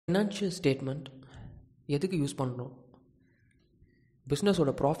Financial statement எதுக்கு use பண்ணுறோம்?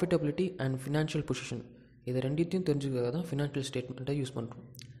 பிஸ்னஸோட profitability and financial position இது ரெண்டுத்தையும் தெரிஞ்சுக்கிறத தான் ஃபினான்ஷியல் ஸ்டேட்மெண்ட்டை யூஸ் பண்ணுறோம்.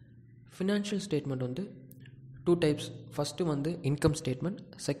 ஃபினான்ஷியல் ஸ்டேட்மெண்ட் வந்து 2 டைப்ஸ். ஃபஸ்ட்டு வந்து இன்கம் ஸ்டேட்மெண்ட்,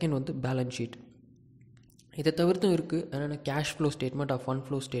 செகண்ட் வந்து பேலன்ஸ் ஷீட். இதை தவிர்த்தும் இருக்குது என்னென்ன cash flow statement R fund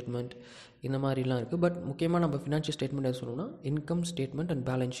flow statement இந்த மாதிரிலாம் இருக்குது. பட் முக்கியமாக நம்ம ஃபினான்ஷியல் ஸ்டேட்மெண்ட் எது சொல்லணும்னா income statement and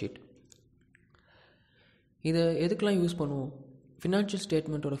balance sheet. இதை எதுக்கெலாம் யூஸ் பண்ணுவோம்? ஃபினான்ஷியல்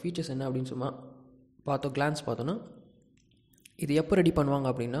ஸ்டேட்மெண்ட்டோட ஃபீச்சர்ஸ் என்ன அப்படின்னு கிளான்ஸ் பார்த்தோன்னா, இது எப்போ ரெடி பண்ணுவாங்க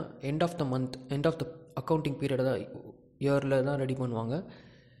அப்படின்னா end of the month, end of the accounting period தான், இயரில் தான் ரெடி பண்ணுவாங்க.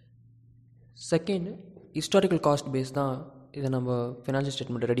 செகண்ட், ஹிஸ்டாரிக்கல் காஸ்ட் பேஸ் தான் இதை நம்ம ஃபினான்ஷியல்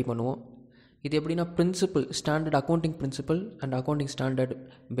ஸ்டேட்மெண்ட்டை ரெடி பண்ணுவோம். இது எப்படின்னா principal, standard accounting principal and accounting standard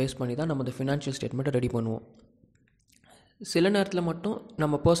base பண்ணி தான் நம்ம இந்த ஃபினான்ஷியல் ஸ்டேட்மெண்ட்டை ரெடி பண்ணுவோம். சில நேரத்தில் மட்டும்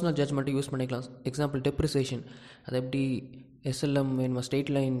நம்ம பர்சனல் ஜட்ஜ்மெண்ட்டை யூஸ் பண்ணிக்கலாம். எக்ஸாம்பிள் டெப்ரிசியேஷன், அது எப்படி எஸ்எல்எம் வேணுமா,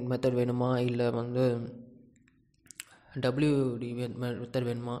 ஸ்ட்ரெயிட் லைன் மெத்தட் வேணுமா, இல்லை வந்து டபிள்யூடி மெத்தட்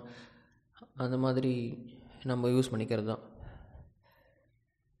வேணுமா, அந்த மாதிரி நம்ம யூஸ் பண்ணிக்கிறது தான்.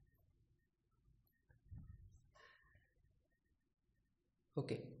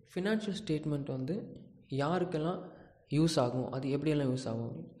 ஓகே, ஃபினான்ஷியல் ஸ்டேட்மெண்ட் வந்து யாருக்கெல்லாம் யூஸ் ஆகும், அது எப்படியெல்லாம் யூஸ்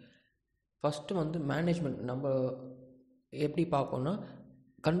ஆகும்? ஃபஸ்ட்டு வந்து மேனேஜ்மெண்ட். நம்ம எப்படி பார்ப்போம்னா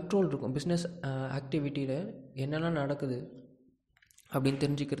கண்ட்ரோல் இருக்கும், பிஸ்னஸ் ஆக்டிவிட்டியில் என்னெல்லாம் நடக்குது அப்படின்னு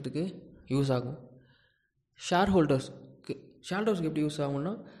தெரிஞ்சுக்கிறதுக்கு யூஸ் ஆகும். ஷேர் ஹோல்டர்ஸ்க்கு எப்படி யூஸ்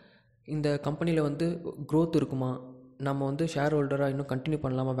ஆகும்னா, இந்த கம்பெனியில் வந்து க்ரோத் இருக்குமா, நம்ம வந்து ஷேர் ஹோல்டராக இன்னும் கண்டினியூ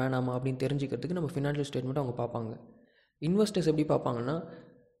பண்ணலாமா வேணாமா அப்படின்னு தெரிஞ்சுக்கிறதுக்கு நம்ம ஃபினான்ஷியல் ஸ்டேட்மெண்ட் அவங்க பார்ப்பாங்க. இன்வெஸ்டர்ஸ் எப்படி பார்ப்பாங்கன்னா,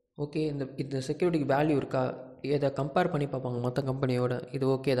 ஓகே இந்த செக்யூரிட்டிக்கு வேல்யூ இருக்கா, இதை கம்பேர் பண்ணி பார்ப்பாங்க மற்ற கம்பெனியோட, இது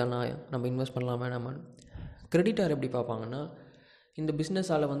ஓகே தானா, நம்ம இன்வெஸ்ட் பண்ணலாம் வேணாமான்னு. கிரெடிட்டார் எப்படி பார்ப்பாங்கன்னா, இந்த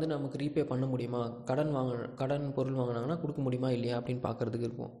பிஸ்னஸால் வந்து நமக்கு ரீபே பண்ண முடியுமா, கடன் பொருள் வாங்கினாங்கன்னா கொடுக்க முடியுமா இல்லையா அப்படின்னு பார்க்குறதுக்கு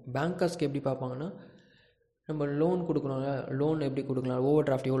இருக்கும். பேங்கர்ஸ்க்கு எப்படி பார்ப்பாங்கன்னா, நம்ம லோன் கொடுக்குறோம்ல, லோன் எப்படி கொடுக்கலாம், ஓவர்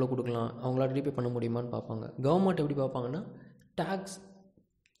டிராஃப்ட் எவ்வளோ கொடுக்கலாம், அவங்களால ரீபே பண்ண முடியுமான்னு பார்ப்பாங்க. கவர்மெண்ட் எப்படி பார்ப்பாங்கன்னா, டேக்ஸ்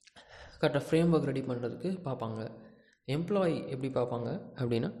கரெக்டாக ஃப்ரேம் ஒர்க் ரெடி பண்ணுறதுக்கு பார்ப்பாங்க. எம்ப்ளாயி எப்படி பார்ப்பாங்க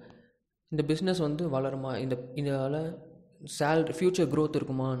அப்படின்னா, இந்த பிஸ்னஸ் வந்து வளருமா, இதால் சேல்ரி ஃப்யூச்சர் க்ரோத்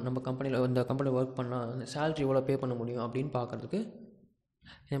இருக்குமா, நம்ம கம்பெனியில் இந்த கம்பெனியில் ஒர்க் பண்ணால் சேல்ரி எவ்வளோ பே பண்ண முடியும் அப்படின்னு பார்க்குறதுக்கு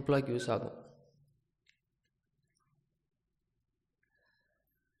எம்ப்ளாய்க்கு யூஸ் ஆகும்.